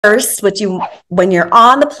First, when you're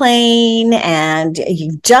on the plane and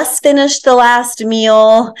you just finished the last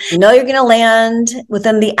meal, you know you're going to land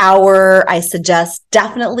within the hour, I suggest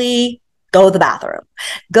definitely go to the bathroom.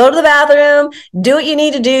 Go to the bathroom, do what you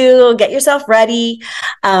need to do, get yourself ready.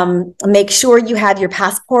 Make sure you have your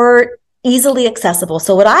passport easily accessible.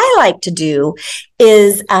 So what I like to do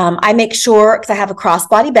is I make sure, because I have a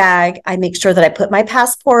crossbody bag, I make sure that I put my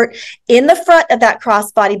passport in the front of that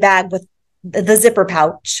crossbody bag with the zipper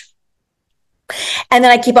pouch. And then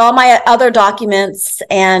I keep all my other documents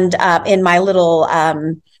and in my little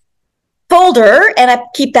folder, and I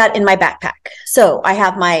keep that in my backpack. So I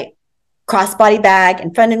have my crossbody bag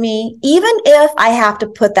in front of me. Even if I have to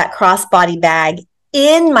put that crossbody bag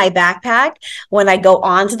in my backpack when I go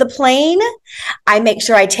onto the plane, I make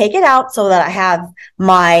sure I take it out so that I have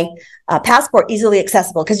my passport easily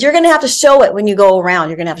accessible, because you're going to have to show it when you go around.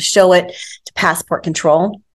 You're going to have to show it to passport control.